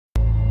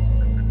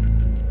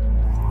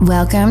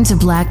Welcome to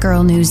Black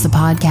Girl News, the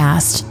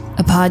podcast,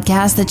 a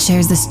podcast that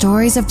shares the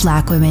stories of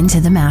Black women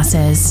to the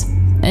masses.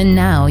 And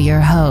now your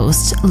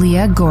host,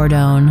 Leah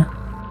Gordon.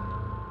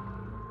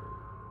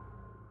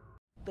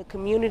 The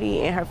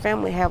community and her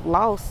family have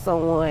lost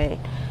someone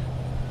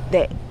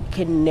that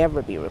can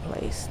never be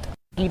replaced.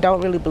 You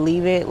don't really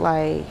believe it.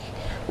 Like,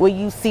 when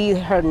you see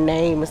her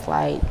name, it's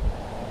like,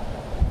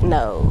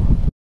 no.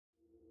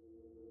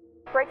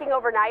 Breaking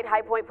overnight,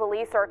 High Point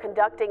police are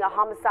conducting a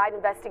homicide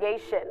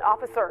investigation.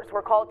 Officers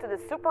were called to the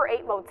Super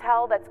 8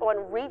 motel that's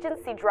on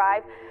Regency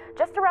Drive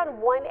just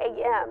around 1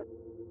 a.m.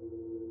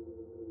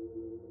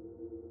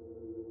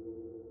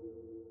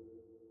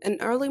 An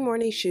early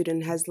morning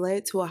shooting has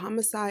led to a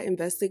homicide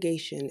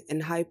investigation in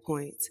High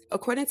Point.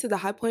 According to the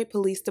High Point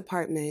Police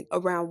Department,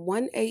 around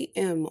 1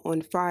 a.m.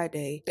 on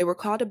Friday, they were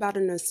called about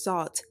an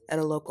assault at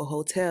a local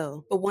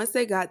hotel. But once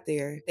they got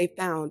there, they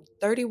found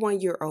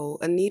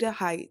 31-year-old Anita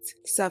Hyatt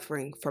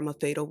suffering from a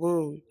fatal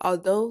wound.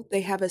 Although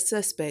they have a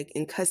suspect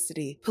in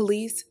custody,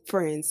 police,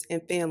 friends,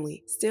 and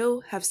family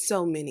still have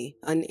so many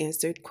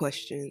unanswered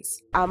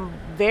questions. I'm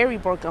very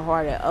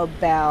brokenhearted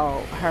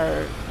about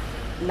her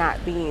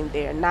not being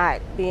there, not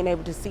being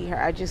able to see her.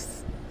 I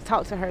just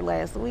talked to her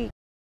last week.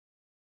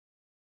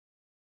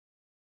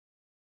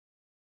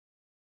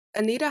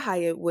 Anita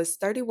Hyatt was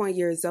 31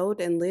 years old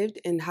and lived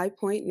in High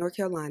Point, North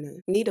Carolina.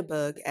 Nita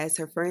Bug, as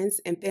her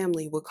friends and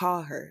family would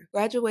call her,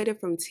 graduated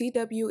from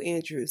T.W.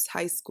 Andrews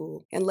High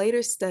School and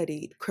later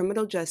studied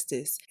criminal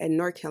justice at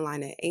North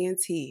Carolina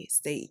A&T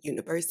State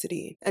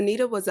University.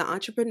 Anita was an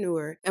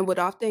entrepreneur and would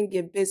often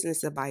give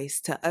business advice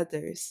to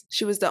others.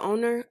 She was the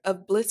owner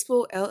of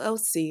Blissful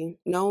LLC,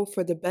 known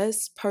for the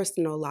best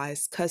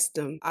personalized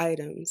custom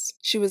items.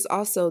 She was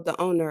also the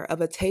owner of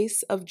A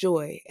Taste of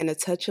Joy and A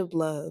Touch of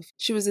Love.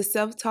 She was a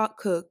self-taught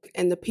cook,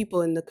 and the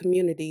people in the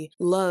community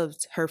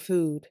loved her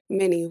food.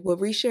 Many would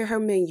reshare her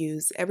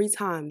menus every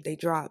time they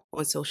dropped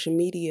on social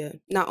media.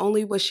 Not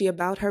only was she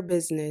about her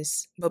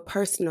business, but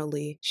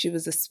personally, she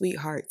was a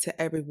sweetheart to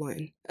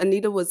everyone.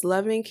 Anita was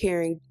loving,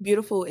 caring,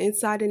 beautiful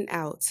inside and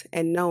out,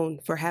 and known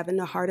for having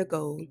a heart of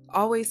gold.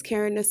 Always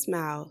carrying a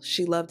smile,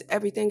 she loved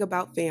everything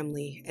about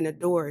family and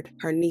adored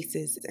her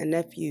nieces and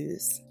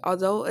nephews.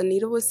 Although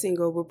Anita was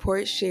single,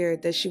 reports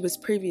shared that she was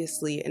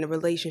previously in a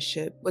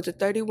relationship with a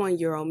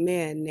 31-year-old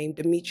man named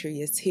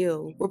Demetrius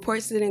Hill.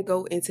 Reports didn't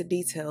go into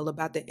detail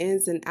about the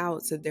ins and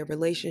outs of their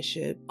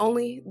relationship,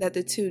 only that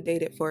the two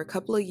dated for a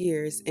couple of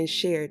years and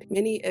shared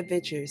many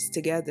adventures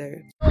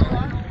together.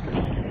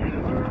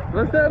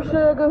 What's up,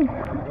 sugar?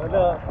 What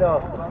up,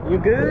 though? You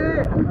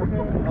good?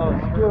 Oh,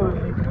 excuse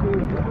me.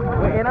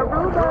 We're in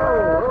Aruba.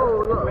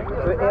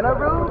 We're in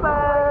Aruba.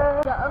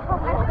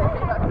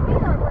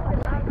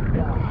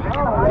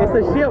 It's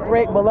a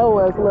shipwreck below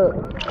us, look.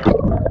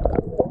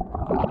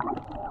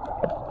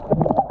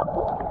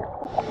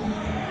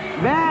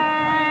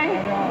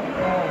 Bang!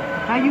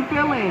 How you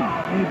feeling?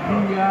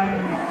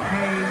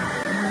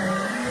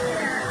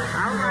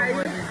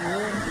 Alright.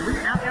 We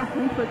out in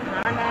Punta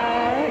Cana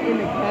in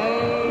the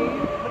cave.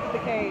 Look at the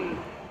cave.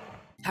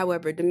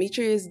 However,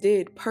 Demetrius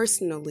did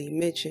personally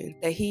mention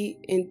that he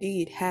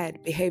indeed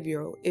had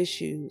behavioral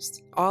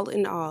issues. All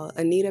in all,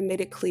 Anita made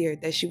it clear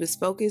that she was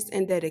focused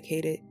and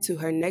dedicated to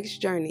her next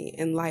journey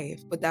in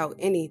life without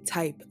any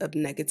type of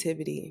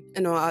negativity.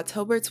 And on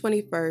October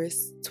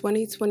 21st,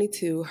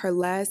 2022, her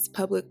last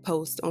public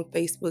post on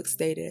Facebook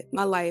stated,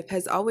 "My life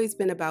has always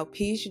been about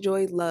peace,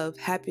 joy, love,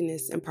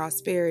 happiness, and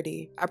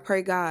prosperity. I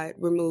pray God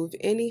remove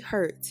any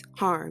hurt,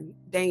 harm,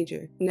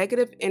 danger,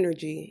 negative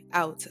energy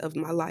out of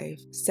my life."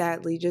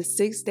 Sadly, just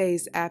 6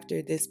 days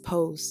after this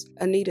post,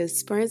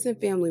 Anita's friends and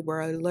family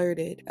were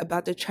alerted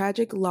about the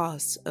tragic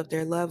loss of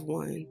their loved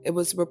one. It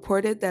was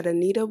reported that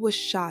Anita was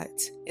shot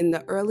in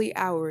the early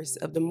hours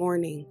of the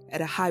morning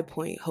at a High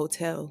Point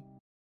hotel.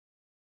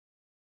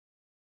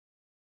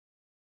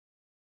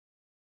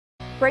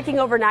 Breaking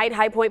overnight,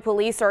 High Point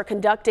police are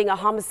conducting a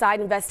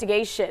homicide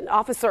investigation.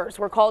 Officers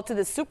were called to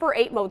the Super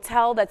 8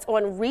 motel that's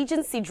on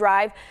Regency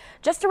Drive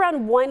just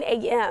around 1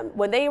 a.m.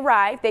 When they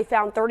arrived, they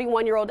found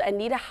 31-year-old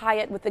Anita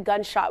Hyatt with a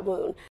gunshot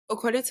wound.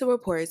 According to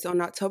reports,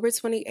 on October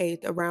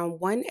 28th, around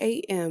 1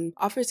 a.m.,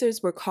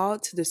 officers were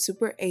called to the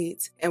Super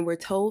 8 and were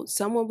told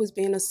someone was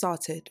being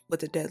assaulted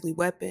with a deadly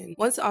weapon.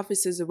 Once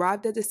officers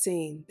arrived at the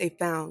scene, they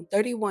found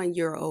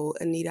 31-year-old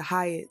Anita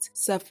Hyatt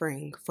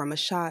suffering from a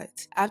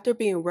shot. After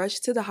being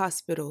rushed to the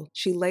hospital,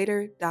 she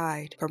later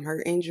died from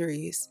her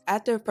injuries.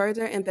 After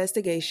further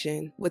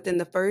investigation, within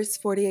the first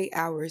 48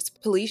 hours,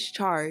 police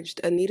charged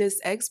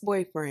Anita's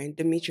ex-boyfriend,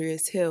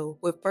 Demetrius Hill,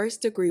 with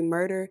first-degree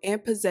murder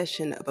and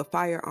possession of a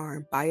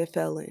firearm by a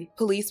felon.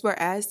 Police were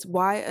asked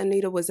why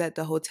Anita was at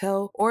the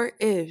hotel or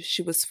if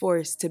she was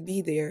forced to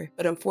be there,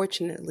 but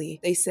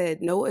unfortunately, they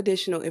said no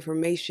additional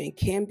information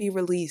can be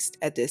released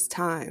at this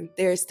time.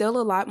 There is still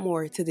a lot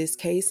more to this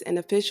case, and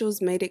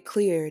officials made it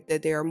clear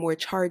that there are more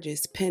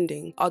charges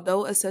pending.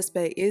 Although a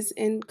suspect is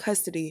in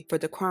custody for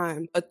the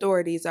crime,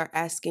 authorities are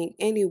asking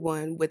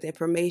anyone with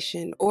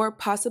information or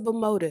possible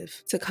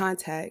motive to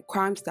contact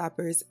Crime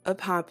Stoppers of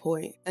High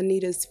Point.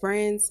 Anita's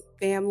friends,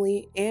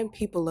 family, and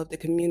people of the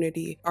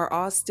community are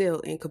all still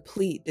in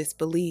complete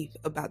disbelief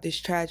about this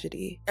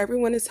tragedy.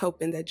 Everyone is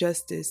hoping that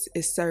justice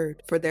is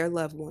served for their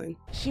loved one.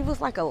 She was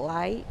like a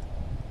light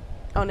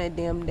on a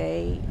dim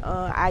day.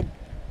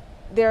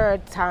 There are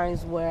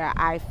times where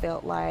I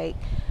felt like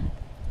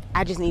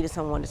I just needed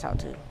someone to talk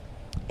to.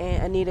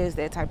 And Anita is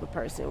that type of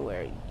person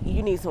where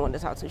you need someone to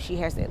talk to. She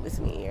has that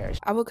listening ear.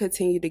 I will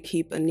continue to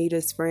keep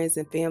Anita's friends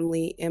and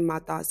family in my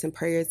thoughts and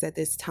prayers at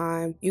this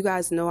time. You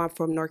guys know I'm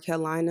from North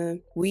Carolina.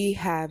 We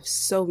have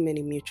so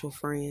many mutual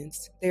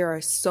friends. There are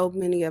so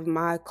many of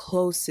my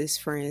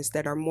closest friends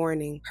that are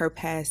mourning her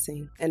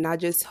passing. And I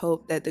just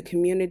hope that the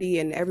community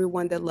and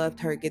everyone that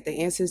loved her get the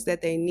answers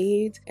that they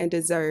need and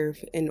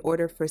deserve in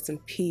order for some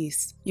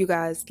peace. You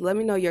guys, let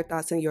me know your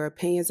thoughts and your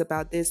opinions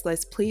about this.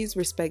 Let's please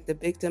respect the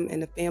victim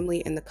and the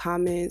family in the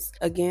comments.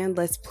 Again,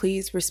 let's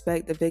please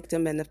respect the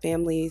victim and the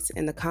families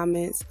in the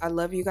comments. I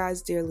love you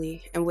guys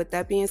dearly. And with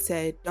that being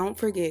said, don't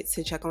forget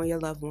to check on your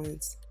loved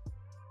ones.